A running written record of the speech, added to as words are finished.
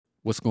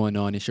What's going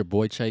on? It's your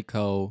boy Che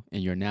Cole,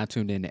 and you're now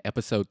tuned in to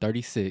episode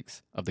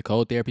 36 of the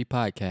Cold Therapy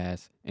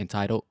Podcast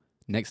entitled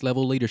Next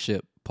Level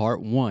Leadership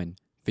Part 1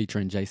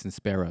 featuring Jason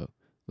Sparrow.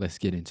 Let's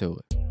get into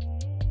it.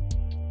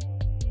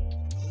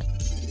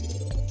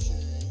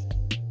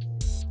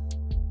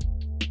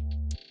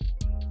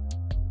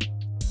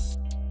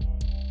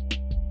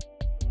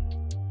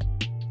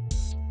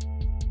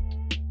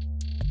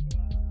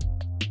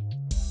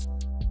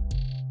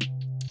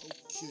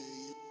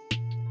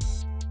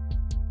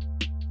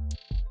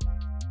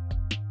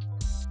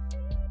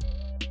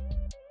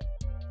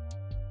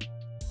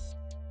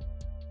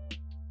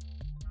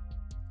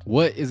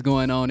 What is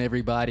going on,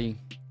 everybody?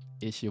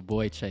 It's your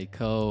boy Che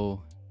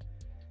Cole,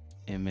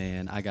 and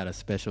man, I got a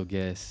special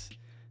guest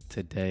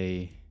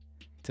today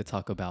to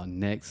talk about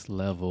next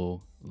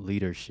level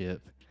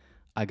leadership.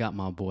 I got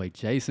my boy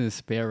Jason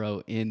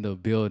Sparrow in the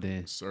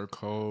building. Sir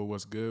Cole,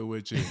 what's good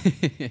with you?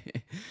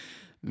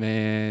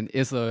 Man,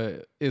 it's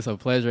a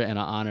pleasure and an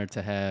honor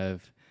to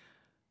have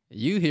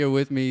you here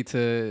with me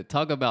to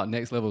talk about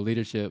next level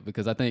leadership,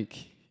 because I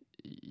think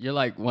you're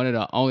like one of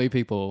the only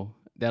people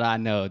that I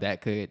know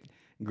that could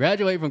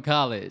graduate from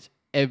college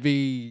and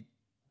be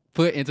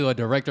put into a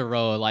director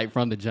role like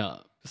from the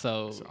jump.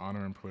 So It's an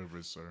honor and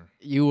privilege, sir.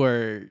 you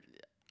were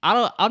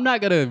I'm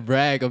not gonna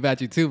brag about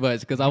you too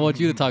much because I want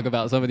you to talk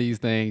about some of these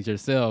things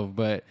yourself.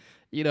 But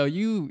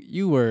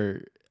you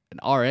were an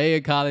RA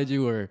in college,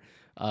 you were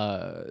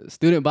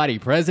student body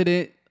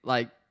president.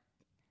 Like,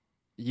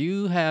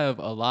 you have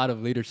a lot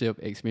of leadership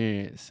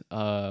experience,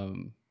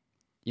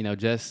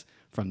 just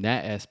from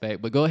that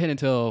aspect. But go ahead and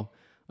tell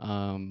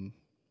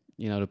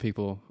the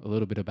people a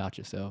little bit about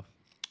yourself.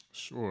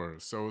 Sure.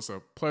 So it's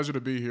a pleasure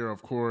to be here,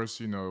 of course.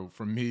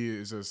 For me,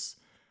 it's just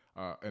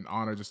an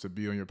honor just to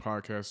be on your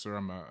podcast, sir.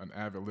 I'm an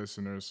avid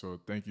listener, so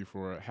thank you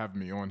for having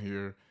me on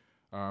here.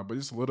 But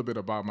just a little bit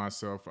about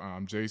myself.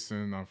 I'm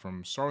Jason. I'm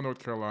from Charlotte, North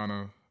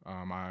Carolina.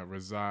 I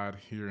reside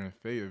here in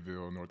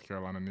Fayetteville, North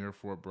Carolina, near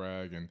Fort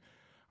Bragg, and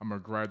I'm a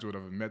graduate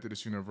of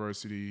Methodist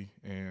University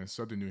and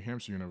Southern New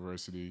Hampshire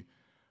University.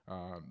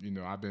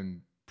 I've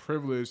been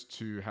privileged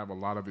to have a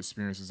lot of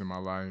experiences in my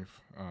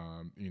life,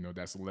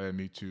 that's led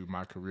me to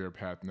my career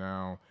path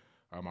now.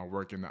 I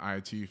work in the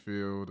IT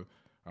field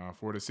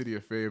for the city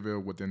of Fayetteville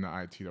within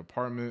the IT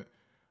department,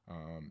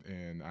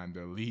 and I'm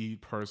the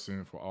lead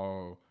person for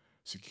all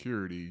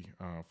security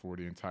for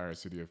the entire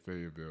city of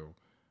Fayetteville.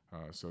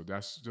 So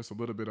that's just a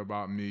little bit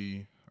about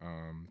me.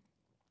 I'm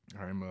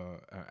an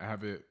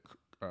avid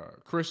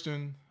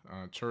Christian,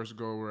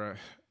 churchgoer,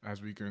 as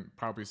we can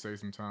probably say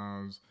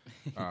sometimes.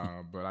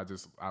 But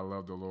I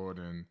love the Lord,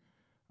 and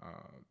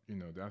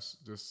that's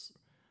just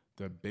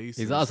the basis.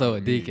 He's also of a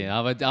me. deacon.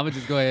 I'm gonna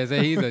just go ahead and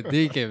say he's a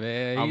deacon,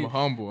 man. I'm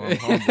humble. I'm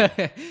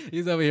humble.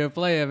 He's over here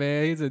playing,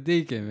 man. He's a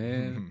deacon,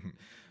 man.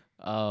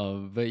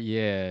 But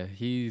yeah,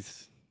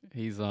 he's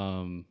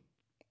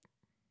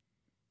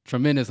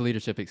tremendous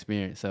leadership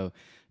experience. So,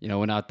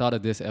 when I thought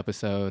of this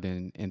episode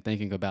and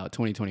thinking about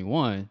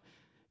 2021,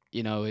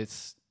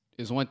 it's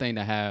one thing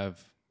to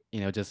have,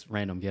 just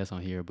random guests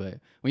on here. But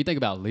when you think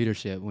about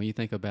leadership, when you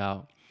think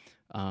about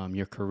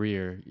your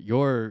career,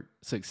 your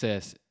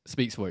success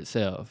speaks for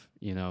itself,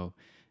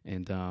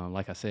 And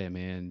like I said,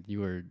 man, you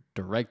were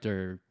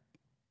director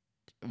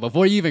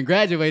before you even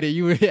graduated.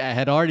 You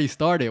had already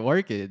started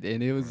working,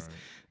 and it was Right.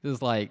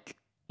 just like,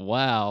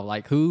 wow,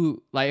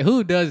 who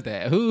does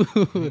that? Who,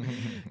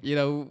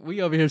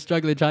 we over here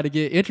struggling trying to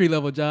get entry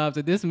level jobs,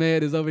 and this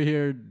man is over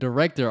here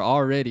director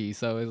already.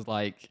 So it's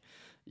like,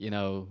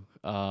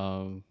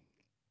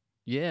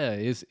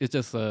 it's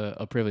just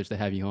a privilege to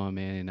have you on,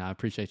 man, and I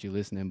appreciate you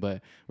listening.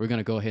 But we're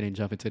gonna go ahead and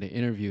jump into the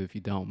interview if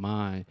you don't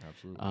mind.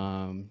 Absolutely.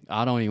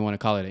 I don't even want to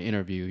call it an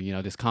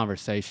interview. This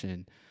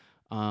conversation.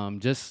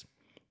 Just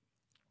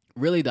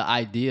really the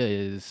idea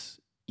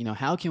is,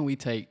 how can we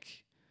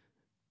take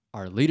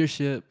our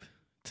leadership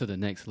to the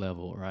next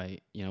level,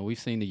 right? We've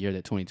seen the year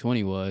that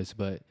 2020 was,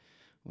 but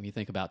when you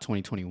think about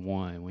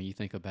 2021, when you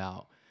think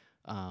about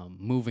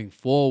moving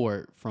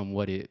forward from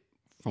what it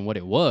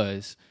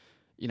was,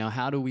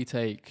 how do we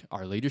take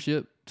our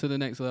leadership to the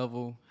next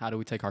level? How do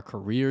we take our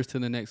careers to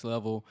the next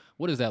level?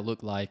 What does that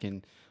look like?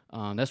 And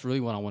that's really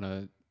what I want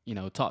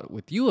to, talk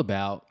with you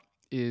about,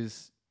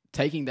 is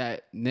taking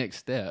that next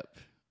step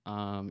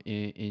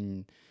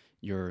in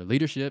your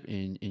leadership,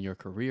 in your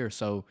career.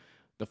 So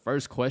the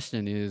first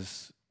question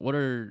is, what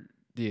are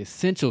the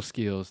essential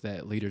skills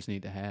that leaders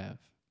need to have,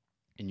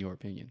 in your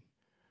opinion?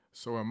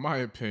 So in my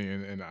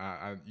opinion, and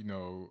I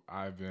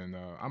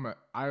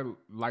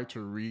like to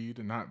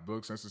read, not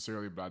books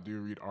necessarily, but I do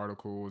read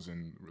articles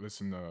and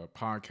listen to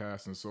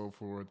podcasts and so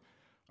forth.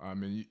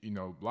 And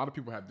a lot of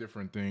people have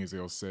different things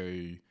they'll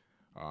say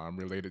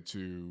related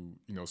to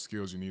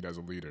skills you need as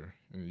a leader,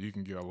 and you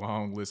can get a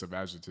long list of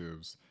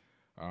adjectives.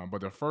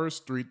 But the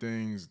first three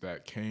things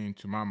that came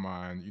to my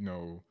mind,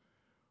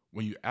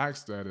 when you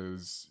ask that,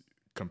 is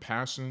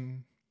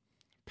compassion,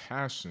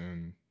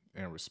 passion,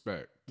 and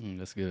respect.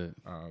 That's good.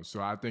 So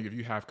I think if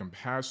you have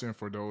compassion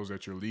for those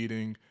that you're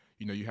leading,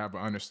 you have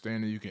an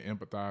understanding, you can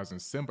empathize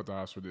and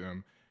sympathize for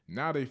them.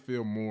 Now they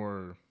feel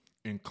more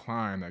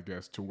inclined, I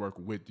guess, to work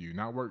with you,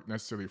 not work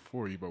necessarily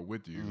for you, but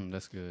with you.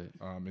 That's good.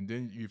 And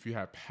then if you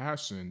have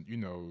passion,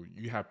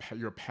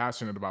 you're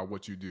passionate about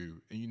what you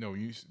do, and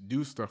you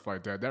do stuff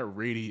like that. That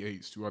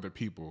radiates to other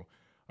people.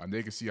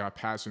 They can see how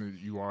passionate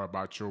you are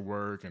about your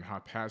work and how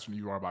passionate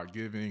you are about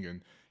giving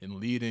and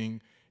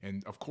leading.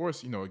 And of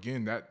course,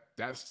 again,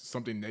 that's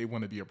something they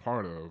want to be a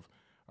part of.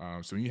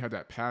 So when you have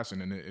that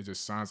passion and it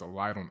just shines a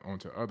light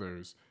onto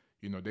others,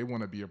 they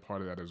want to be a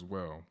part of that as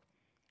well.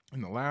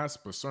 And the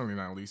last, but certainly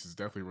not least, is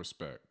definitely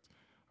respect.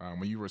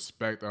 When you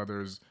respect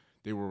others,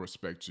 they will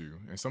respect you.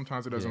 And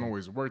sometimes it doesn't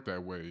always work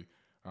that way.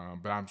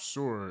 But I'm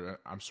sure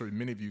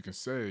many of you can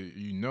say,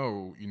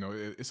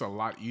 it's a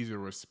lot easier to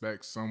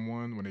respect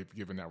someone when they've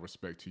given that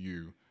respect to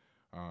you.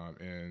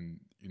 And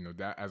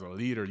that as a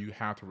leader, you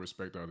have to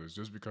respect others.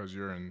 Just because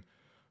you're in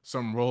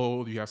some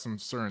role, you have some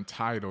certain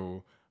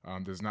title,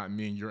 does not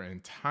mean you're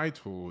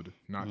entitled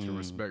not to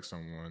respect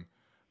someone.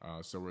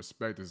 So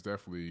respect is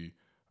definitely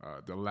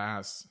the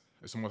last.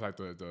 It's almost like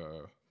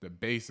the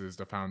basis,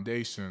 the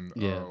foundation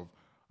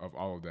of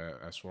all of that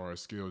as far as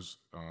skills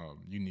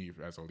you need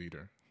as a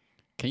leader.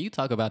 Can you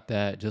talk about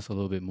that just a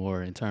little bit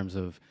more in terms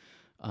of,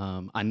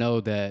 I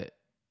know that,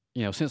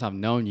 since I've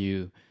known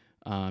you,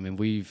 and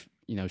we've,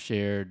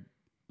 shared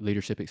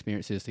leadership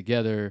experiences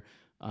together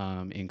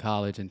in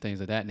college and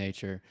things of that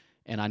nature.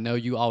 And I know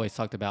you always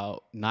talked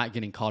about not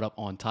getting caught up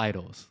on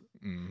titles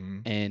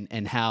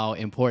and how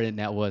important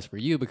that was for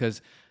you,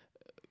 because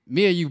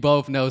me and you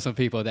both know some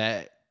people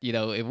that,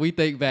 if we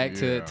think back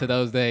to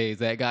those days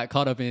that got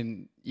caught up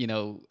in,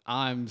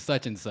 I'm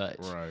such and such.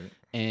 Right.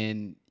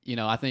 And,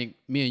 I think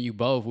me and you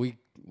both,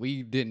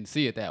 we didn't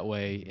see it that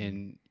way.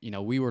 And,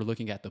 we were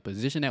looking at the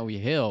position that we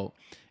held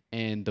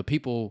and the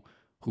people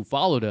who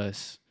followed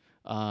us,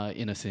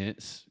 in a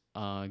sense,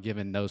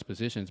 given those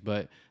positions,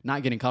 but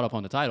not getting caught up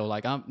on the title.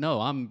 Like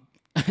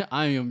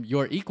I am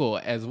your equal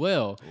as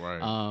well.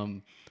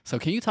 Right. So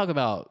can you talk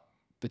about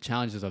the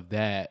challenges of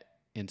that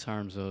in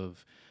terms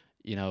of,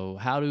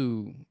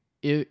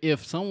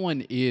 if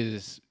someone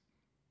is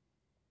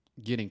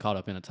getting caught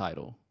up in a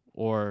title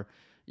or,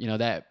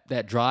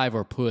 that drive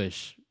or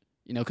push,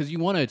 because you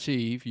want to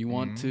achieve, you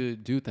want to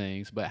do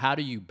things, but how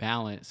do you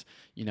balance,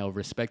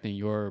 respecting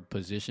your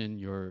position,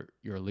 your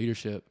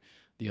leadership,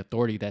 the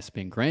authority that's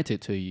been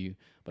granted to you,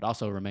 but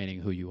also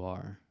remaining who you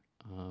are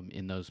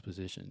in those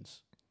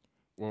positions?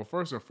 Well,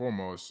 first and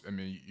foremost, I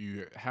mean,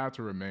 you have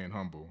to remain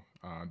humble.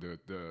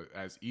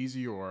 As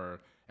easy or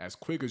as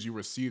quick as you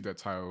receive that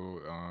title,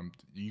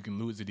 you can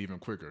lose it even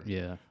quicker.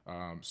 Yeah.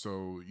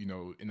 So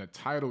and a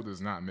title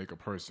does not make a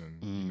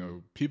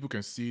person. People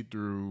can see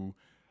through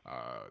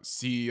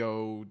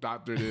CEO,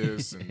 doctor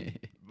this, and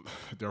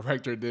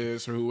director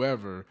this, or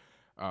whoever.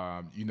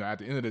 At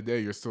the end of the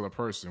day, you're still a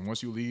person.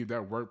 Once you leave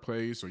that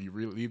workplace or you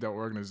leave that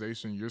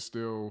organization, you're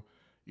still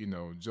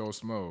Joe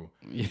Smo.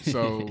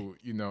 So,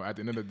 at the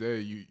end of the day,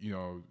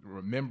 you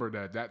remember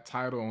that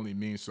title only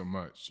means so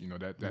much.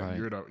 That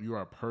right. You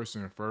are a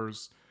person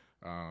first.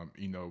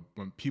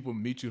 When people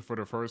meet you for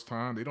the first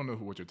time, they don't know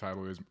what your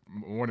title is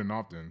more than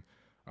often.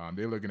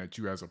 They're looking at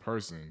you as a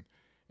person.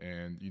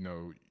 And,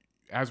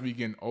 as we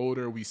get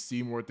older, we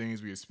see more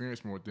things, we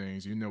experience more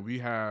things. We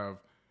have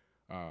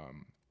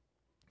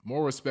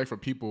more respect for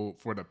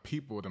the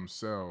people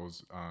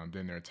themselves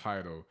than their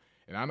title.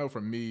 And I know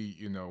for me,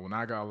 when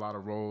I got a lot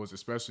of roles,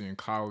 especially in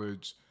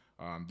college,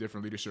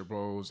 different leadership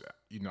roles,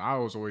 I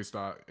always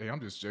thought, hey, I'm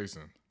just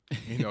Jason.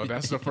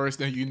 That's the first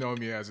thing you know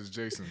me as is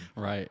Jason.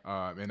 Right.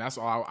 And that's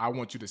all I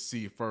want you to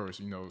see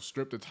first.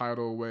 Strip the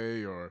title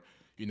away or,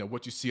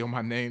 what you see on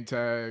my name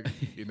tag.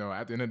 At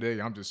the end of the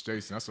day, I'm just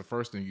Jason. That's the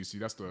first thing you see.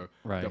 That's the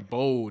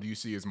bold you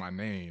see is my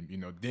name.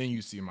 Then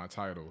you see my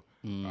title.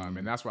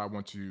 And that's why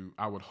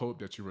I would hope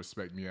that you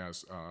respect me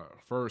as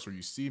first, or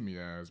you see me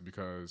as,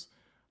 because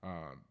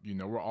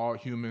we're all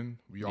human.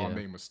 We all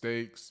make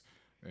mistakes,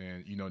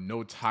 and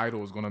no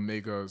title is gonna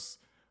make us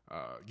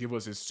give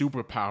us a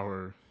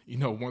superpower.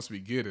 Once we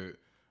get it,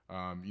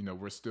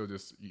 we're still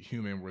just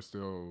human. We're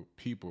still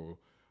people.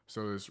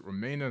 So it's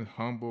remaining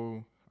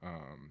humble,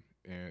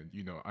 and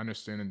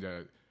understanding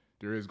that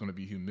there is going to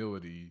be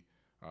humility,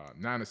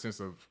 not in the sense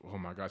of, oh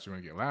my gosh, you're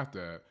gonna get laughed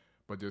at,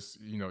 but just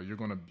you're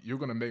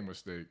gonna make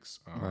mistakes,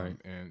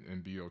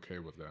 and be okay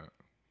with that.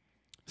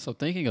 So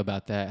thinking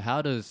about that,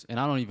 and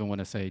I don't even want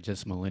to say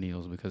just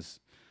millennials, because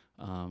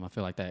I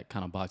feel like that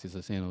kind of boxes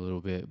us in a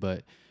little bit,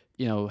 but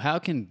how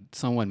can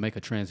someone make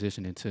a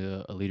transition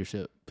into a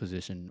leadership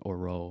position or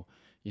role?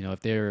 If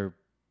they're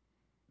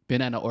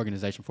been at an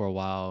organization for a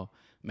while,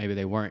 maybe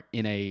they weren't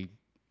in a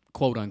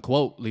quote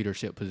unquote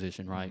leadership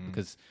position, right?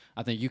 Because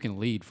I think you can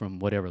lead from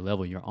whatever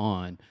level you're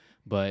on,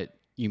 but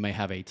you may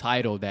have a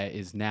title that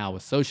is now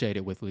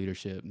associated with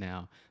leadership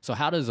now. So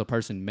how does a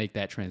person make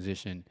that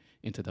transition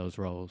into those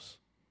roles?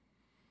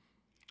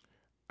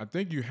 I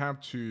think you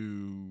have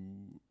to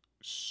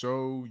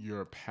show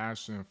your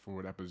passion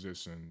for that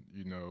position.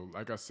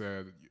 Like I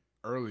said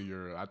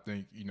earlier, I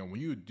think, when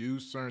you do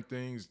certain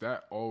things,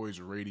 that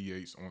always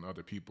radiates on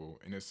other people.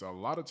 And it's a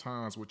lot of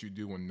times what you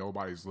do when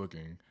nobody's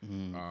looking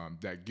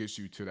that gets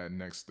you to that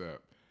next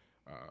step.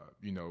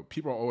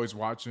 People are always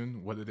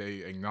watching, whether they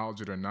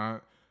acknowledge it or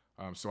not.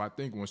 So I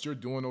think once you're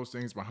doing those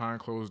things behind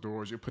closed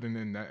doors, you're putting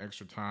in that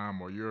extra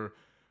time, or you're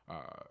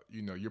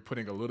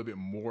putting a little bit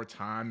more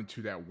time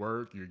into that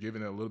work. You're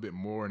giving it a little bit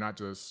more, not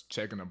just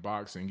checking a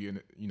box and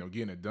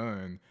getting it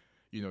done.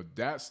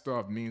 That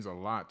stuff means a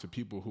lot to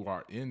people who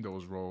are in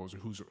those roles, or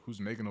who's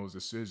making those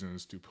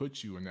decisions to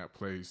put you in that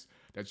place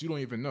that you don't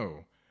even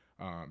know.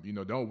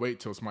 Don't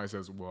wait till somebody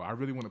says, "Well, I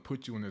really want to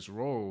put you in this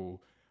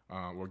role."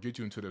 Or get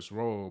you into this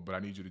role, but I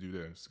need you to do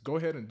this. Go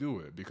ahead and do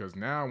it, because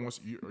now once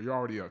you're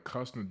already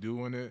accustomed to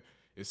doing it,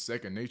 it's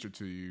second nature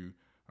to you.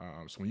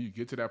 So when you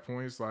get to that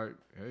point, it's like,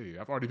 hey,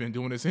 I've already been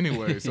doing this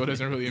anyway, so it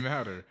doesn't really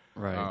matter.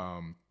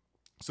 Right.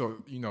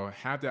 So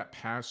have that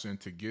passion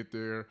to get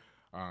there.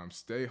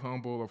 Stay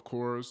humble, of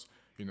course.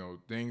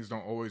 Things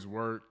don't always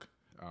work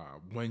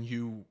when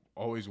you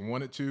always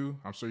want it to.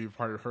 I'm sure you've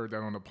probably heard that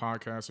on the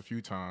podcast a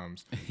few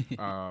times.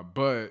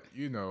 But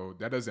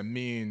that doesn't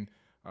mean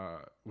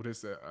what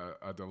is it?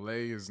 A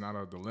delay is not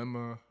a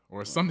dilemma,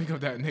 or something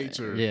of that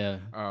nature. Yeah.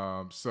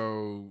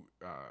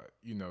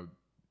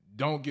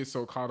 Don't get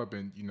so caught up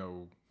in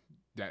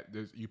that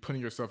you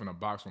putting yourself in a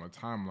box on a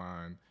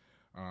timeline,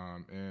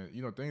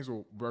 and things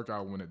will work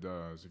out when it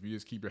does. If you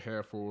just keep your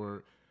head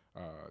forward,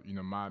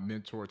 my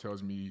mentor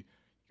tells me,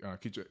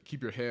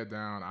 keep your head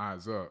down,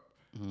 eyes up.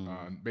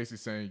 Basically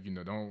saying,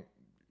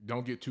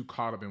 don't get too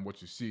caught up in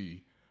what you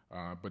see,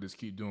 but just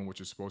keep doing what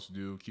you're supposed to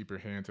do. Keep your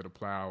hand to the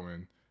plow,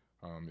 and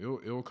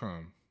it'll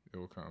come.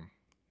 It'll come.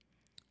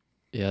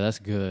 Yeah, that's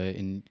good.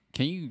 And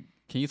can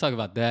you talk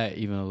about that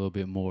even a little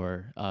bit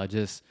more?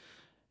 Just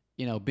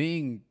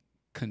being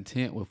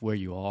content with where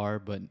you are,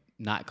 but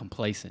not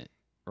complacent,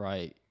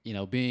 right?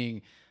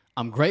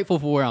 I'm grateful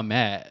for where I'm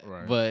at,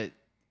 Right. but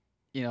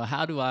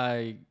how do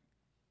I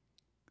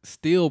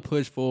still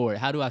push forward?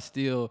 How do I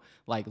still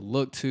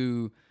look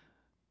to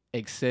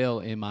excel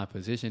in my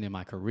position, in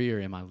my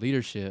career, in my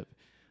leadership,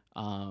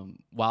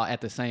 while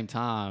at the same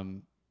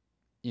time,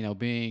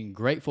 being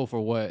grateful for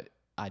what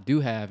I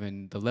do have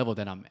and the level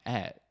that I'm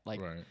at.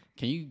 Right.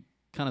 Can you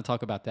kind of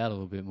talk about that a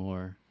little bit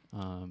more?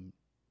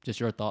 Just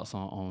your thoughts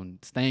on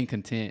staying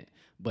content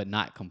but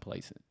not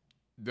complacent.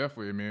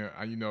 Definitely,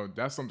 man.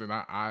 That's something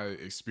I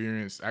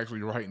experience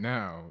actually right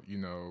now.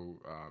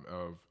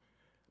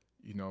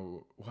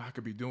 Well, I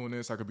could be doing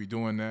this, I could be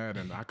doing that,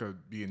 and I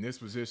could be in this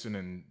position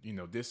and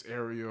this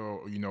area,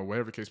 or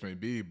whatever the case may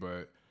be.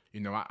 But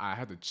I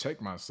had to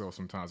check myself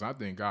sometimes. I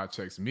think God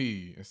checks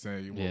me and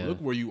saying, "Well, Yeah. look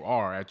where you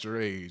are at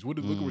your age. Look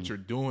at what you're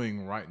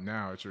doing right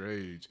now at your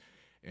age."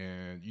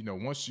 And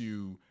once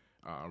you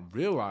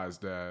realize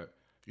that,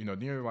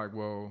 then you're like,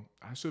 "Well,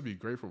 I should be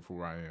grateful for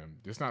where I am."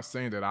 It's not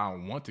saying that I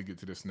don't want to get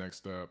to this next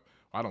step.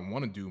 I don't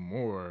want to do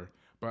more,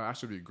 but I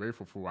should be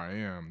grateful for where I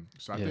am.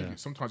 So I think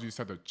sometimes you just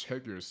have to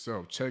check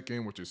yourself, check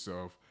in with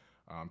yourself,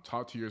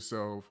 talk to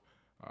yourself,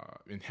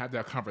 and have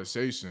that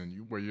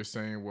conversation where you're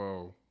saying,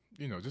 well,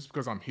 just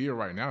because I'm here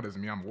right now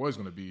doesn't mean I'm always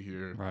going to be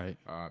here. Right.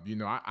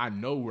 I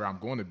know where I'm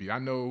going to be. I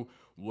know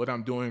what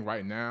I'm doing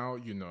right now.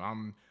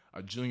 I'm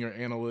a junior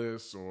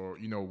analyst, or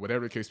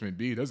whatever the case may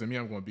be. It doesn't mean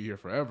I'm going to be here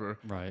forever.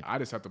 Right. I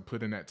just have to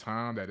put in that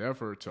time, that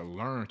effort to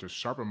learn, to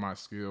sharpen my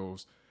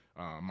skills,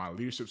 my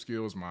leadership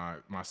skills,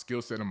 my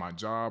skill set in my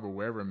job, or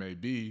wherever it may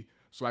be,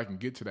 so I can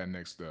get to that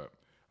next step.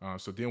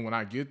 So then when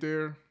I get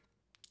there,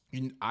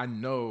 I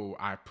know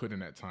I put in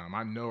that time.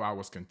 I know I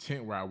was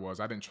content where I was.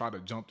 I didn't try to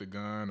jump the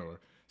gun or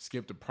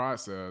skip the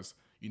process.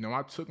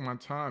 I took my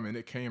time, and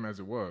it came as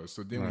it was.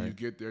 So then when you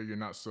get there, you're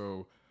not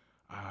so,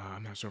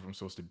 I'm not sure if I'm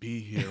supposed to be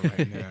here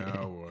right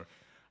now, or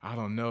I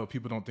don't know,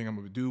 people don't think I'm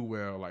going to do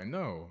well. Like,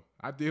 no,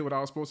 I did what I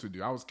was supposed to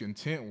do. I was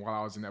content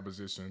while I was in that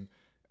position,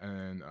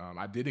 and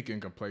I didn't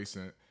get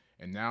complacent,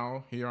 and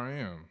now here I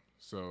am.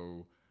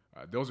 So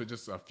those are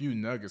just a few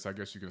nuggets, I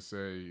guess you can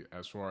say,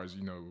 as far as,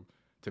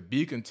 to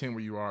be content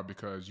where you are,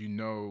 because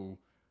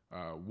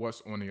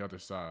what's on the other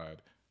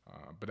side.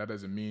 But that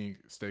doesn't mean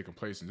stay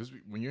complacent. Just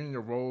when you're in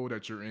your role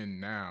that you're in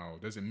now,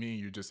 doesn't mean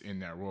you're just in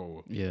that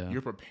role. Yeah.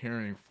 You're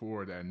preparing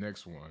for that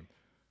next one.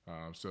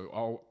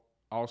 So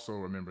also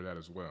remember that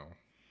as well.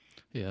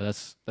 Yeah,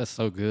 that's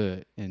so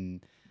good.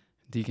 And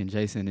Deacon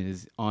Jason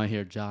is on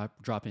here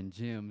dropping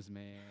gems,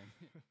 man.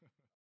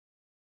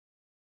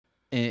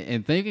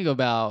 and thinking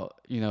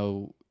about,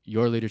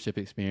 your leadership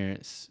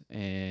experience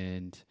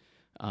and,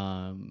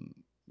 some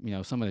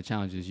of the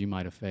challenges you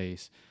might have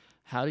faced,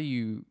 how do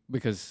you,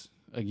 because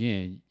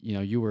again,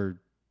 you were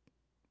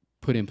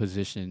put in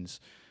positions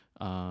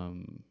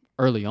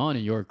early on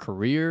in your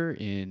career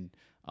in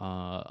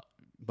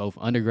both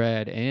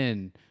undergrad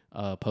and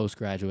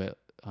postgraduate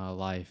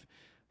life.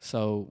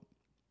 So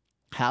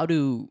how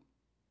do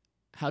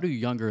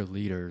younger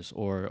leaders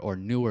or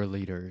newer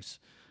leaders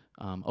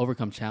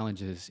overcome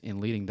challenges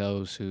in leading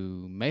those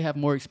who may have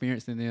more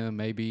experience than them,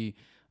 maybe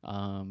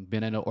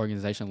been in an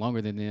organization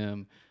longer than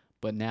them,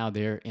 but now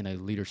they're in a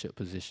leadership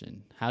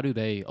position? How do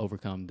they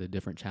overcome the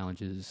different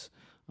challenges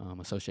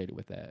associated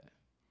with that?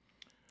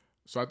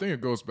 So I think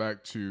it goes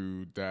back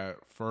to that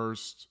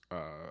first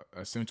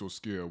essential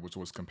skill, which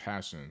was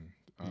compassion.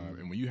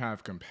 And when you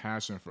have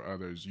compassion for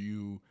others,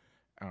 you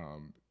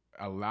um,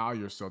 allow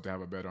yourself to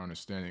have a better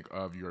understanding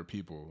of your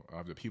people,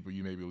 of the people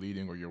you may be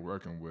leading or you're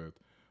working with.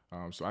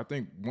 So I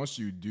think once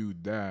you do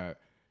that,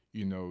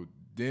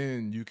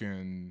 then you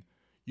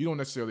don't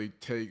necessarily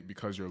take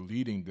because you're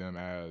leading them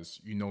as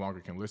you no longer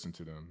can listen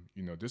to them.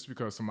 Just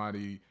because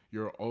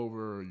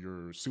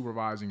you're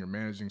supervising, you're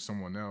managing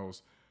someone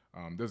else,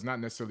 does not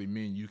necessarily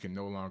mean you can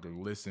no longer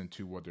listen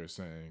to what they're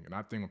saying. And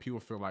I think when people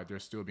feel like they're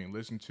still being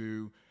listened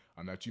to,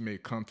 that you may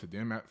come to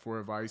them for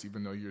advice,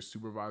 even though you're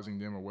supervising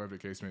them or whatever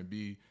the case may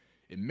be,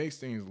 it makes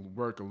things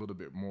work a little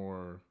bit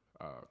more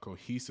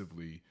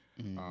cohesively.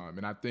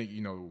 And I think,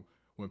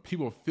 when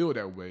people feel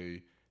that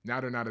way,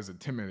 now they're not as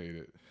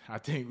intimidated. I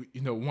think,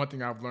 one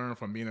thing I've learned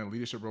from being in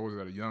leadership roles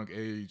at a young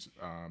age,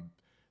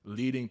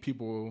 leading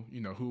people,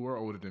 who were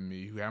older than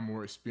me, who had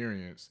more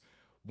experience,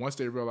 once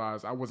they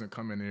realized I wasn't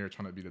coming in here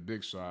trying to be the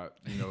big shot,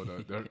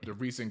 the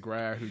recent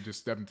grad who just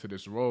stepped into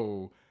this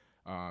role,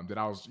 that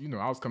I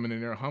was coming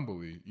in there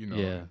humbly,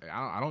 Yeah.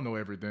 I don't know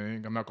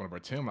everything. I'm not going to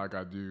pretend like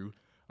I do.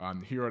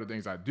 Here are the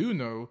things I do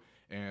know.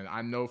 And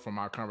I know from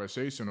our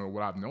conversation or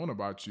what I've known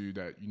about you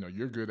that,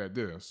 you're good at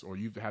this, or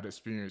you've had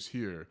experience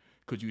here.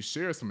 Could you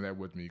share some of that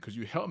with me? Could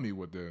you help me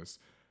with this?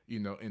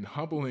 In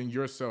humbling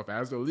yourself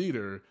as a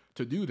leader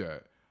to do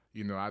that.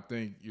 I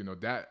think,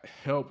 that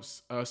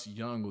helps us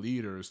young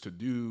leaders to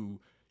do,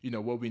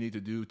 what we need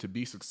to do to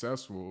be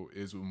successful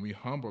is when we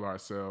humble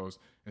ourselves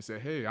and say,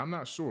 hey, I'm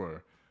not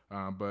sure.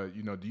 But,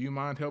 do you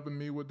mind helping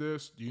me with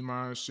this? Do you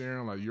mind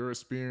sharing like your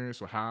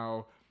experience or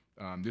how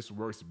this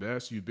works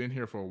best? You've been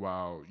here for a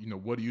while.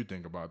 What do you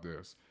think about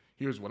this?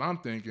 Here's what I'm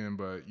thinking,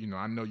 but,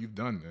 I know you've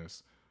done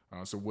this.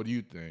 So what do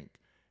you think?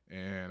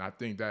 And I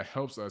think that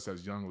helps us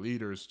as young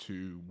leaders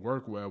to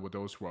work well with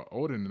those who are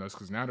older than us,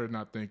 because now they're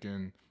not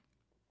thinking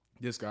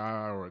this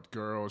guy or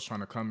girl is trying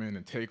to come in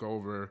and take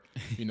over,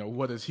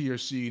 what does he or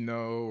she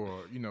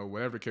know, or,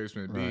 whatever the case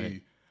may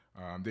be.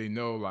 Right. They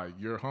know like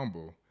you're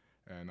humble.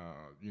 And,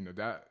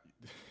 that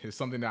is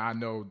something that I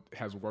know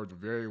has worked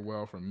very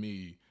well for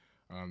me.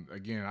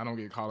 Again, I don't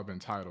get caught up in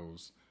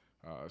titles.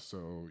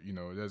 So,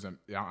 it doesn't,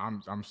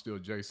 I'm still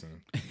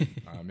Jason.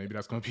 Maybe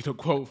that's going to be the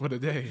quote for the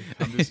day.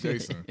 I'm just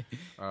Jason.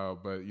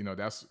 But,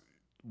 that's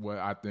what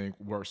I think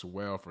works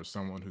well for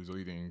someone who's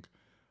leading,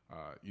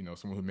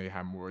 someone who may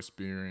have more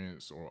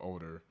experience or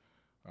older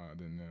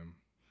than them.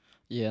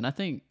 Yeah, and I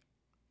think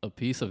a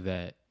piece of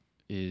that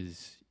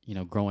is,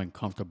 growing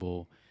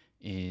comfortable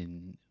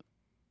in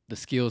the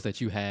skills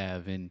that you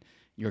have and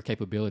your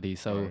capabilities.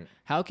 So Right.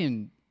 how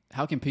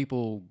can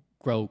people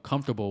grow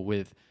comfortable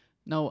with,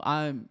 no,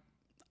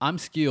 I'm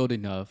skilled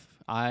enough.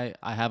 I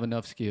have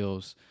enough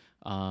skills.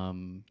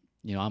 I'm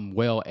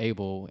well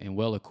able and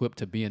well equipped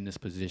to be in this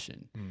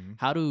position. Mm-hmm.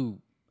 How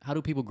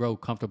do people grow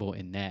comfortable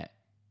in that?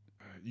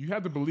 You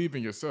have to believe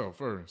in yourself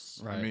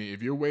first. Right. I mean,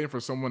 if you're waiting for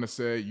someone to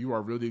say you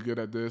are really good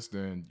at this,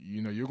 then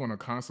you're going to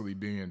constantly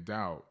be in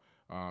doubt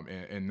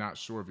and not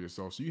sure of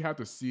yourself. So you have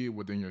to see it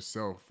within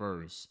yourself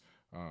first.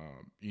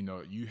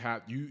 You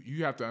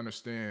have to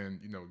understand.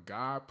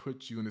 God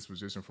put you in this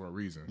position for a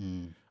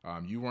reason.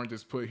 You weren't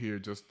just put here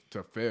just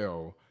to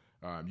fail.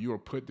 You were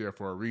put there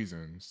for a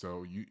reason.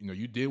 So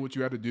you did what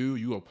you had to do.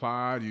 You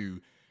applied.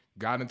 You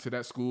got into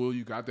that school.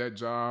 You got that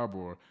job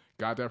or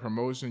got that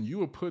promotion. You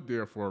were put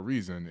there for a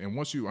reason. And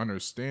once you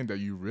understand that,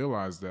 you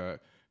realize that,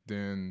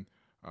 then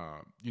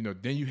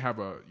then you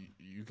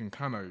can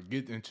kind of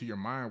get into your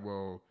mind.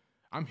 Well,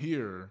 I'm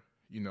here.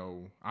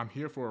 I'm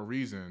here for a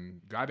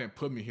reason. God didn't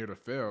put me here to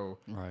fail.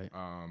 Right.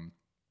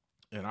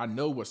 And I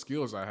know what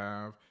skills I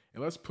have,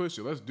 and let's push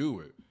it. Let's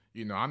do it.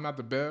 I'm not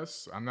the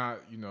best. I'm not,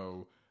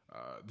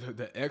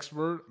 the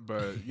expert,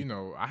 but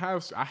I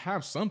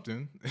have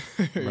something.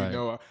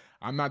 Right.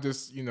 I'm not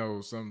just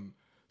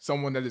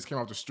someone that just came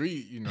off the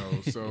street.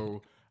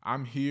 So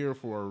I'm here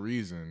for a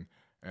reason,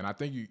 and I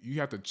think you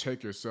have to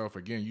check yourself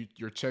again.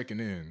 You're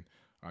checking in.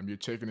 You're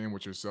checking in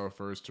with yourself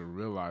first to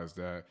realize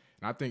that.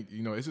 And I think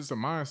it's just a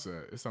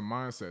mindset. It's a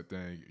mindset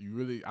thing.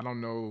 I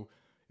don't know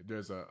if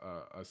there's a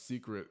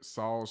secret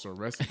sauce or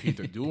recipe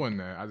to doing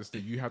that. I just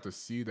think you have to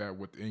see that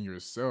within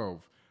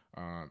yourself.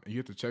 And you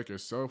have to check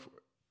yourself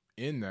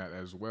in that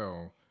as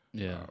well.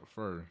 Yeah.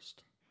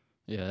 First.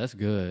 Yeah, that's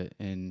good.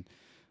 And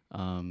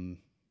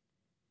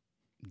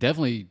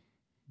definitely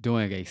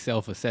doing a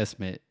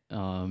self-assessment,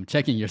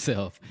 checking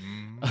yourself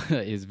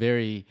is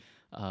very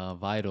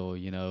vital,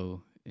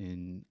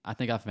 and I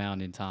think I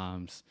found in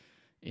times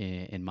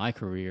in my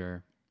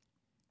career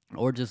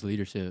or just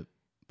leadership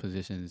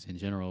positions in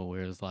general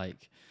where it's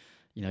like,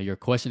 you're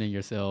questioning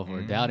yourself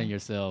or doubting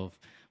yourself,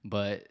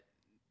 but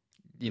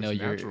It's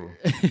your natural.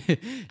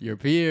 your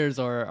peers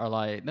are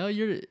like, no,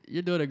 you're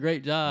doing a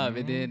great job.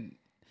 And then,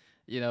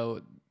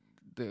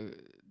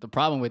 the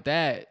problem with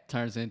that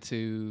turns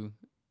into,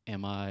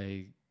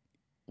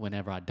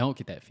 whenever I don't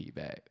get that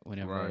feedback,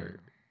 whenever, Right.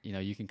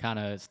 You can kind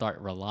of start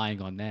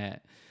relying on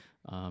that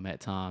at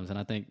times. And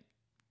I think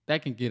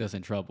that can get us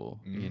in trouble,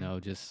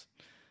 just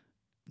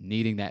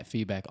needing that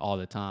feedback all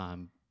the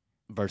time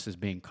versus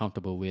being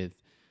comfortable with,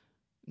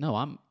 no,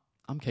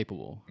 I'm I'm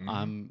capable.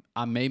 Mm-hmm.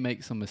 I may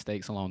make some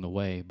mistakes along the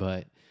way,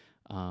 but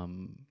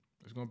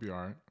It's gonna be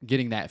all right.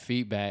 getting that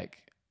feedback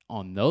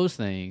on those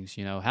things,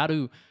 how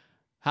do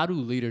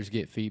leaders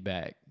get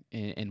feedback,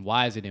 and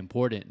why is it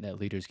important that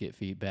leaders get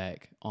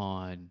feedback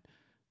on,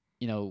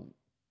 you know,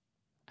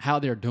 how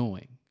they're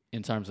doing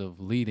in terms of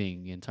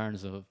leading, in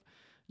terms of,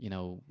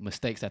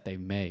 mistakes that they've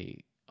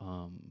made,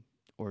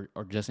 or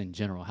just in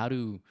general? How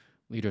do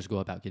leaders go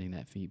about getting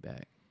that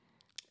feedback?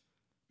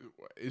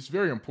 It's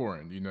very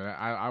important.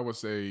 I would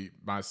say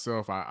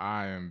myself,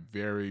 I am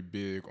very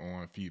big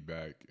on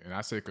feedback, and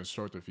I say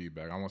constructive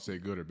feedback. I won't say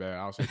good or bad.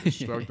 I'll say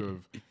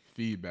constructive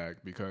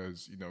feedback,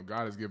 because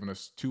God has given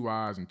us 2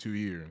 eyes and 2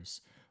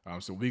 ears,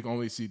 so we can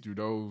only see through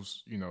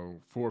those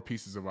 4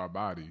 pieces of our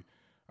body.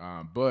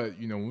 But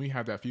when we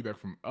have that feedback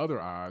from other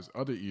eyes,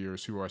 other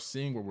ears who are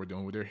seeing what we're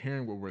doing, they're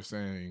hearing what we're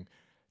saying,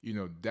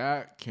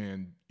 that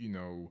can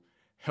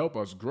help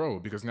us grow,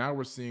 because now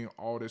we're seeing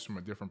all this from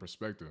a different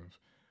perspective.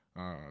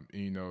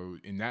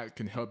 And that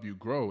can help you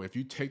grow if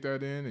you take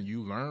that in and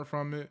you learn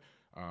from it.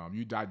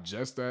 You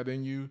digest that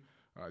in you.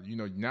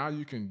 Now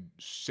you can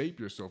shape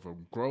yourself or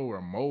grow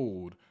or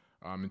mold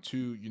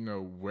into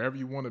wherever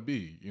you want to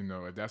be.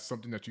 If that's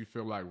something that you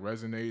feel like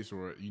resonates,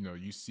 or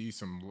you see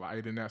some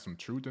light in that, some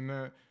truth in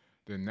that,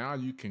 then now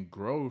you can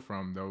grow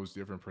from those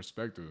different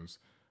perspectives.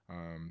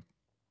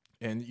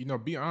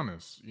 And be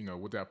honest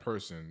with that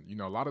person.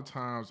 A lot of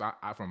times,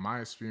 I from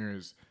my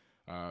experience,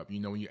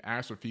 when you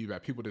ask for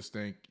feedback, people just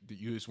think that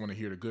you just want to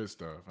hear the good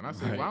stuff. And I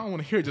say, Right. well, I don't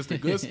want to hear just the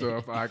good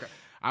stuff. Like,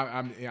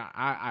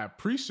 I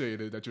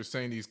appreciate it that you're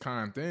saying these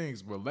kind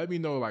things, but let me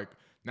know, like,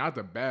 not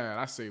the bad.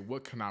 I say,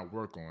 what can I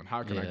work on?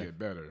 How can I Yeah. get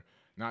better?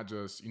 Not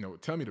just,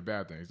 tell me the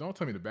bad things. Don't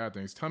tell me the bad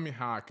things. Tell me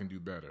how I can do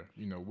better.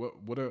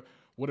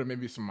 What are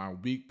maybe some of my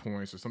weak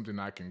points or something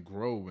I can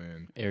grow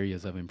in?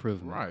 Areas of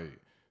improvement. Right.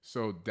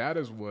 So that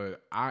is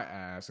what I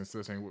ask, instead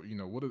of saying,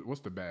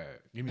 what's the bad?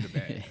 Give me the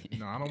bad.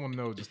 I don't want to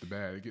know just the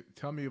bad.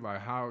 Tell me,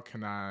 like, how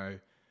can I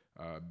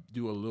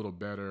do a little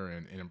better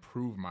and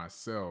improve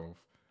myself,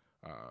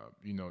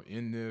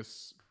 in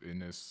this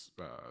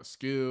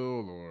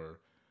skill or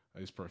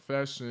this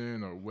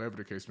profession or whatever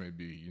the case may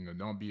be.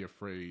 Don't be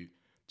afraid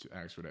to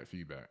ask for that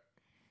feedback.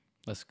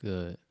 That's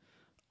good.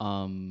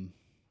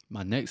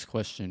 My next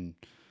question,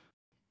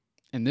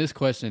 and this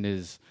question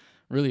is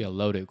really a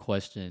loaded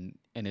question,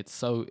 and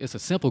it's a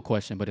simple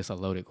question, but it's a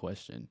loaded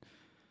question.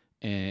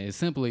 And it's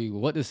simply,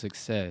 what does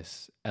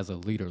success as a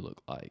leader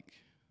look like?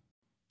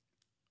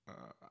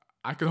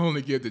 I can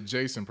only give the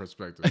Jason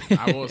perspective.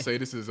 I will say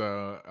this is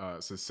a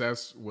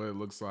success, what it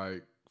looks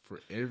like for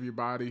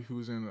everybody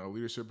who's in a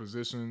leadership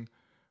position.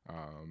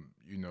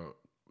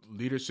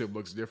 Leadership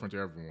looks different to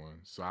everyone.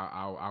 So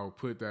I'll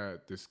put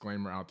that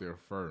disclaimer out there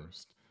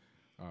first.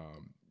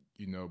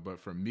 But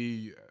for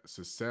me,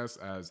 success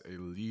as a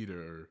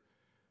leader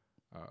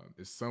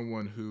is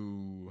someone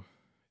who,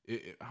 I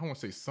don't want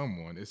to say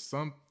someone, it's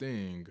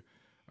something,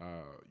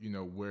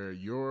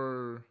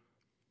 where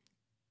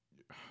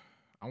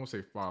I won't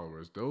say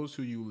followers, those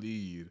who you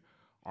lead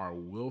are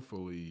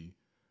willfully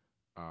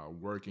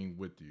working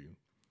with you.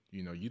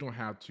 You don't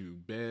have to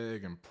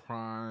beg and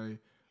pry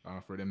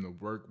for them to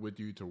work with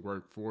you, to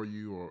work for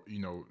you, or,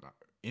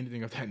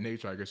 anything of that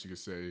nature, I guess you could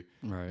say.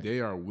 Right.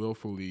 They are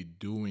willfully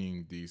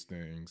doing these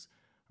things.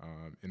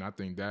 And I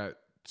think that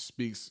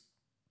speaks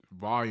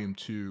volume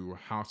to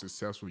how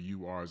successful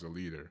you are as a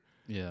leader.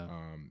 Yeah.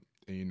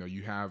 And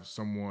you have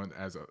someone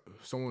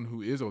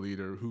who is a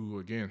leader who,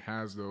 again,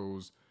 has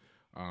those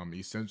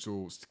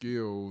essential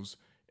skills,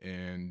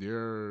 and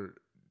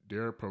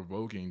they're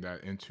provoking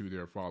that into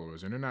their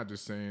followers, and they're not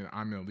just saying,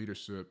 I'm in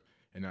leadership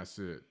and that's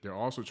it. They're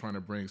also trying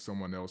to bring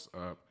someone else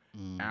up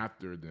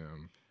after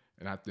them,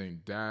 and I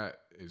think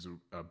that is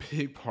a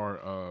big part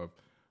of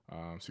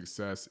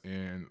success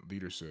in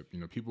leadership.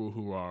 People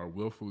who are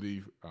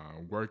willfully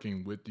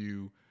working with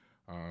you,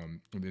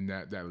 and then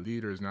that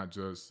leader is not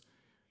just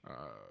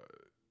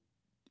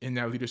in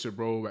that leadership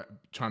role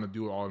trying to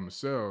do it all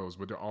themselves,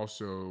 but they're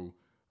also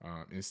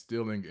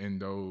instilling in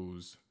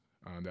those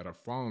that are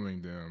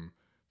following them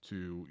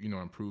to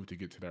improve to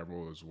get to that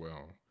role as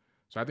well.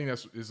 So I think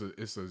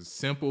it's a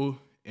simple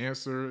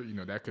answer.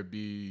 That could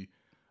be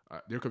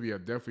there could be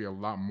definitely a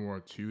lot more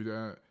to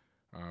that,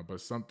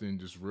 but something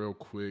just real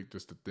quick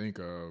just to think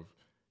of.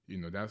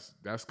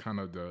 That's kind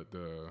of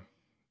the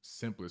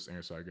simplest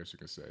answer, I guess you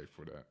can say,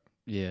 for that.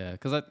 Yeah,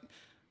 because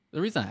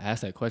the reason I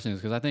ask that question is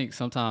because I think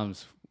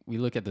sometimes we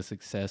look at the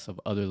success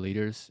of other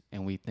leaders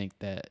and we think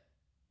that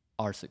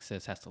our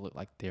success has to look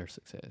like their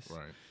success.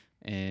 Right.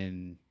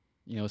 And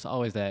it's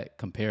always that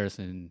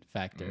comparison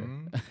factor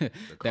The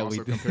that cost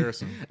of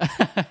comparison.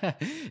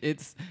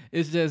 it's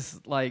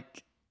just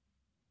like,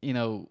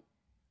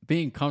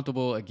 being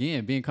comfortable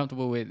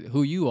with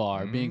who you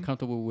are, being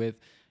comfortable with,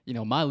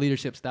 my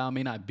leadership style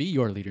may not be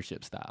your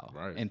leadership style.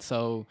 Right. And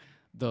so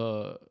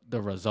the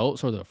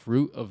results or the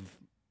fruit of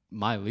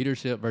my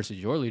leadership versus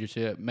your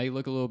leadership may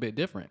look a little bit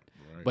different.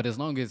 Right. But as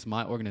long as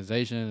my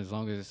organization, as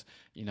long as,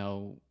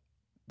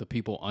 the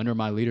people under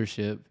my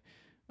leadership,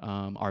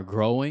 are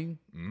growing,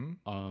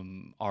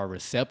 Mm-hmm. are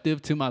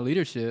receptive to my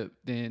leadership,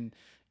 then,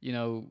 you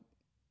know,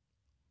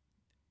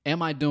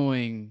 am I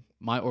doing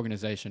my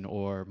organization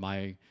or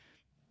my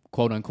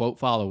quote unquote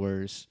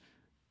followers,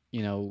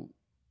 you know,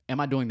 am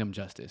I doing them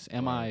justice?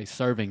 Am Right. I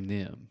serving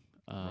them?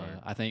 Right.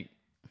 I think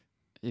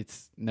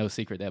it's no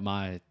secret that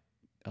my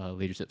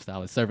leadership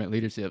style is servant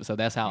leadership. So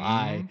that's how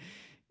Mm-hmm.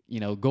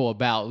 I, go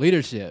about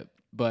leadership.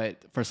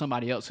 But for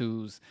somebody else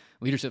whose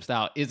leadership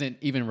style isn't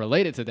even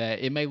related to that,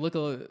 it may look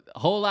a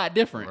whole lot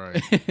different.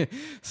 Right.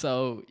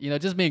 So,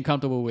 just being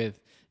comfortable with,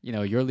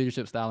 your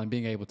leadership style and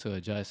being able to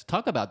adjust.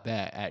 Talk about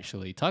that,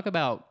 actually. Talk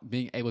about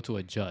being able to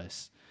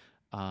adjust,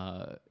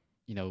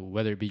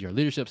 whether it be your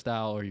leadership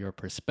style or your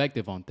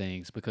perspective on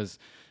things, because,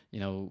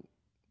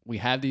 we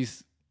have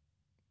these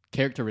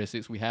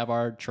characteristics, we have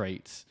our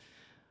traits,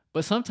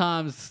 but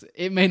sometimes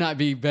it may not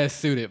be best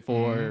suited Mm-hmm.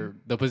 for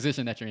the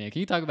position that you're in. Can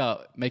you talk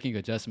about making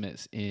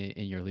adjustments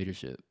in your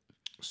leadership?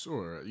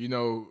 Sure.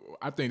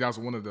 I think that's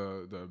one of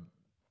the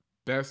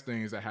best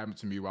things that happened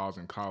to me while I was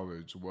in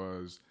college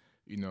was,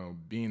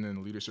 being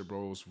in leadership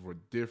roles for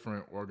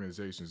different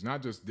organizations,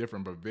 not just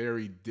different, but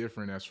very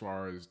different as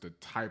far as the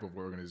type of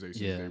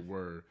organizations Yeah. they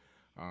were.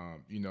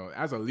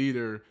 As a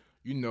leader,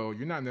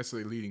 you're not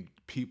necessarily leading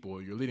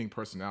people, you're leading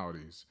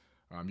personalities.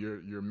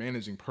 You're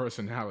managing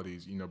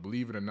personalities,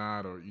 believe it or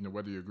not, or,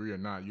 whether you agree or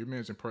not, you're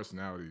managing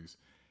personalities.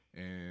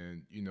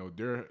 And,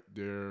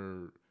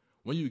 they're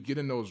when you get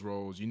in those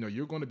roles,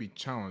 you're going to be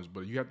challenged,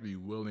 but you have to be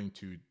willing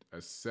to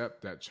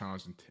accept that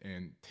challenge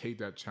and take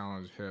that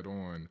challenge head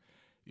on.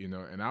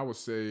 And I would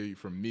say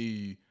for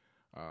me,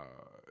 uh,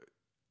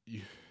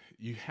 you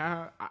you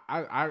have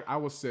I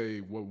would say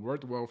what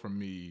worked well for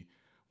me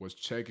was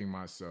checking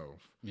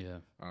myself, Yeah.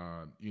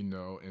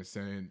 and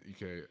saying,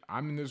 okay,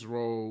 I'm in this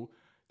role.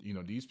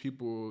 These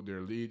people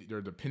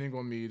they're depending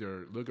on me.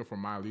 They're looking for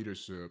my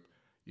leadership.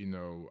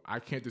 I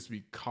can't just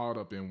be caught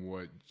up in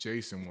what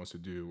Jason wants to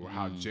do or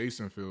how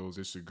Jason feels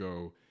it should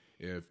go.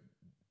 If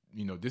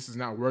this is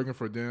not working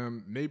for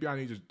them, maybe I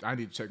need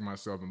to check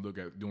myself and look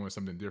at doing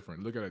something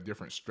different. Look at a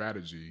different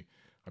strategy,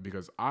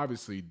 because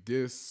obviously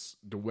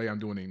the way I'm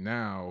doing it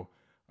now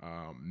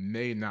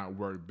may not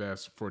work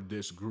best for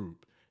this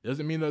group. It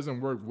doesn't mean it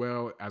doesn't work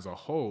well as a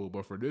whole,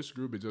 but for this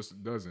group, it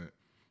just doesn't.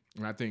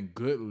 And I think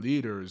good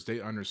leaders, they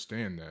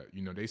understand that.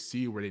 They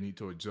see where they need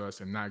to adjust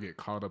and not get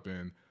caught up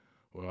in,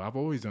 well, I've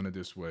always done it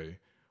this way.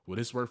 Will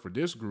this work for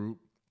this group?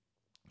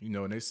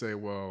 And they say,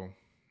 well,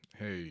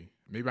 hey,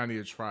 maybe I need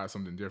to try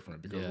something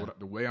different because Yeah.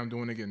 the way I'm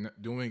doing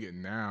it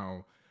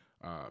now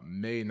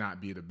may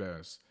not be the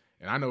best.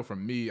 And I know for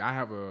me,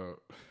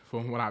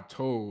 from what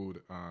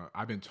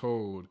I've been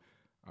told,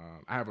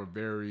 I have a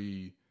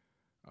very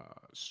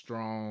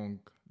strong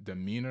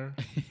demeanor,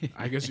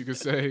 I guess you could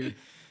say.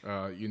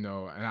 And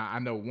I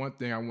know one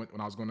thing when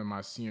I was going to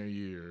my senior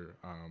year,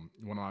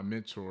 one of my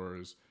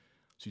mentors,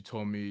 she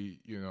told me,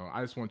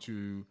 I want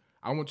you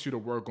to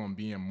work on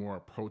being more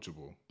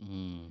approachable.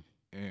 Mm.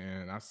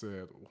 And I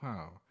said,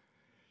 wow.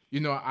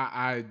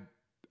 I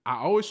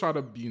always try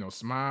to,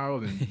 smile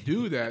and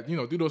do that,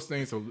 do those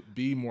things to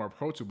be more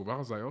approachable. But I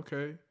was like,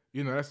 okay,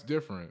 that's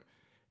different.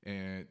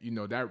 And,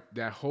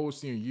 that whole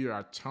senior year,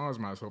 I challenged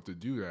myself to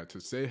do that, to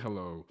say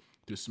hello,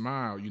 to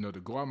smile, to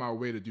go out my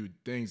way to do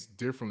things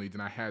differently than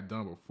I had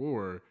done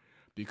before,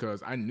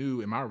 because I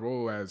knew in my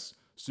role as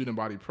student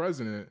body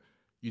president,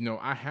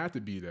 I had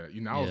to be that.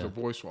 I was Yeah. the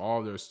voice for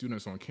all the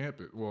students on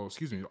campus. Well,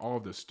 excuse me, all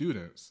of the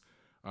students.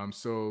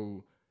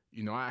 So,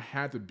 I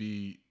had to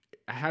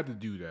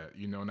do that,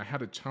 and I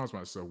had to challenge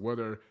myself,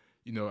 whether,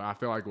 I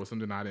felt like it was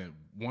something I didn't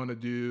want to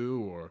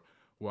do, or,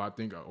 well, I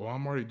think, oh,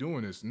 I'm already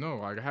doing this. No,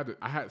 like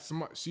I had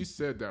somebody, she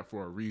said that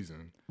for a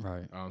reason.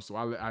 Right. So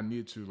I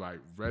need to like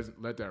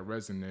let that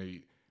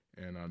resonate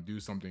and do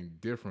something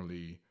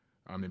differently,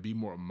 and be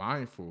more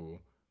mindful,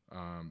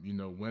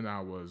 when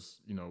I was,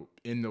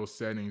 in those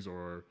settings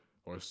or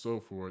so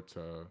forth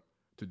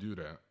to do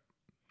that.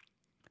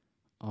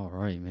 All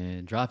right,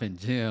 man. Dropping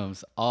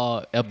gems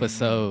all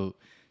episode.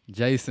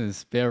 Jason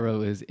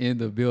Sparrow is in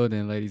the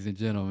building, ladies and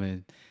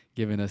gentlemen,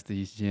 giving us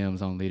these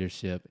gems on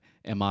leadership.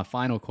 And my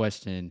final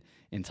question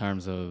in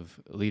terms of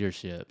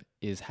leadership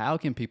is, how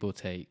can people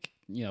take,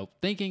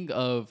 thinking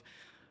of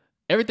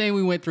everything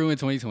we went through in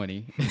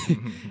 2020,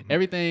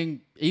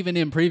 everything, even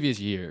in previous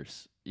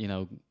years,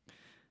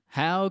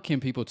 how can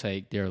people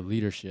take their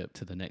leadership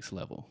to the next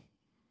level?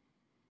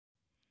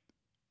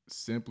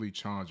 Simply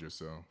challenge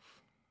yourself.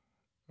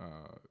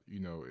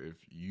 If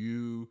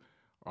you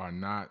are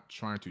not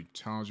trying to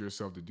challenge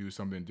yourself to do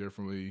something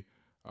differently,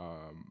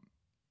 um,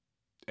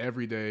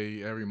 every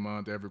day, every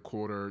month, every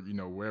quarter,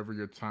 wherever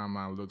your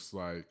timeline looks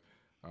like,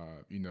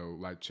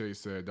 like Chase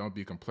said, don't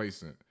be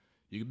complacent.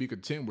 You can be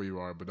content where you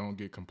are, but don't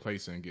get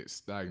complacent and get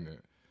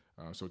stagnant.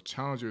 So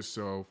challenge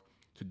yourself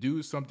to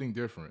do something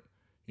different.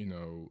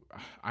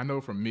 I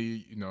know for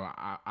me,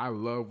 I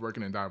love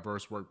working in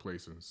diverse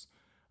workplaces,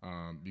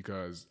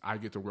 because I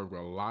get to work with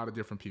a lot of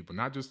different people,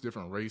 not just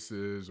different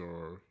races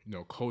or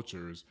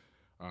cultures,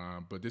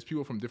 but there's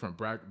people from different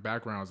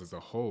backgrounds as a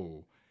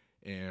whole.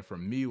 And for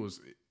me,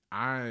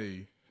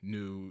 I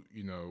knew,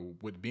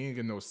 with being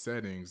in those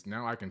settings,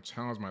 now I can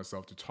challenge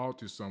myself to talk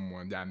to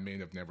someone that I may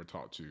have never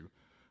talked to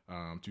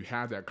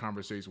have that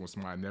conversation with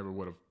somebody I never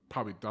would have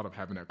probably thought of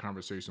having that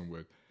conversation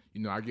with.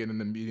 I get in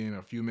the meeting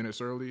a few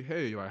minutes early.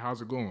 Hey, like,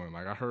 how's it going?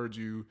 Like, I heard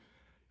you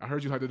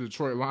like the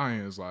Detroit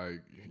Lions.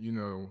 Like,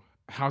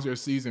 how's your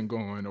season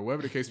going? Or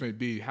whatever the case may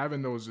be,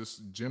 having those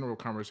just general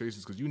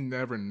conversations, because you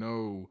never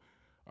know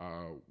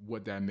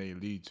what that may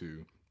lead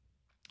to.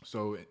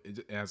 So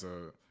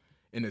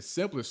in its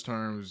simplest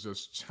terms,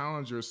 just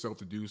challenge yourself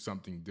to do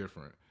something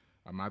different.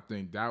 I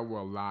think that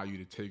will allow you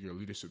to take your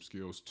leadership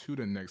skills to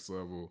the next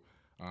level.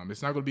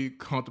 It's not going to be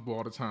comfortable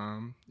all the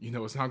time.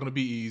 It's not going to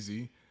be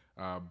easy,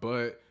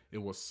 but it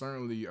will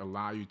certainly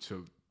allow you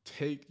to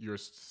take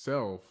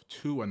yourself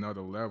to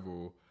another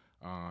level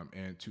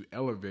and to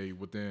elevate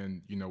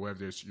within,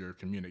 whether it's your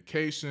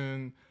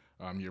communication,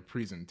 your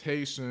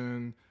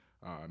presentation,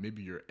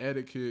 maybe your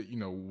etiquette,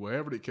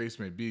 whatever the case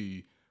may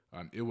be.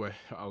 It will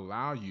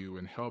allow you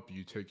and help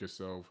you take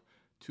yourself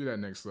to that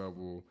next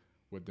level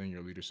within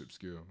your leadership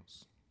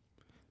skills.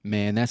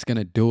 Man, that's going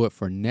to do it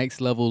for Next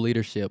Level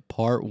Leadership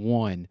Part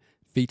 1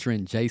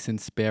 featuring Jason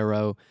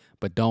Sparrow.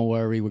 But don't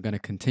worry, we're going to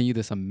continue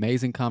this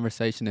amazing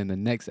conversation in the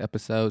next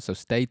episode, so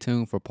stay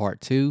tuned for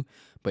Part 2.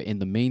 But in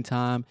the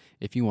meantime,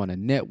 if you want to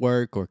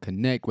network or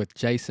connect with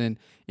Jason,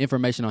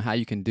 information on how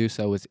you can do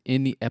so is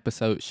in the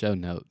episode show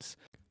notes.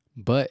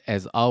 But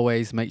as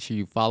always, make sure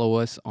you follow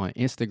us on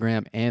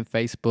Instagram and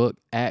Facebook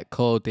at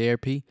Cold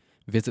Therapy.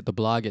 Visit the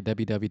blog at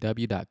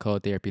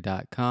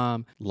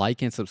www.coldtherapy.com.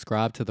 Like and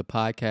subscribe to the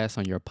podcast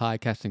on your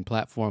podcasting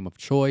platform of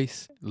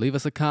choice. Leave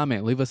us a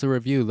comment, leave us a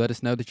review. Let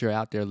us know that you're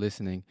out there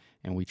listening,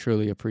 and we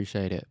truly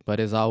appreciate it. But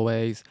as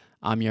always,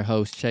 I'm your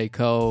host, Che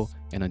Cole,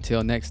 and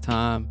until next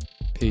time,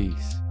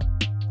 peace.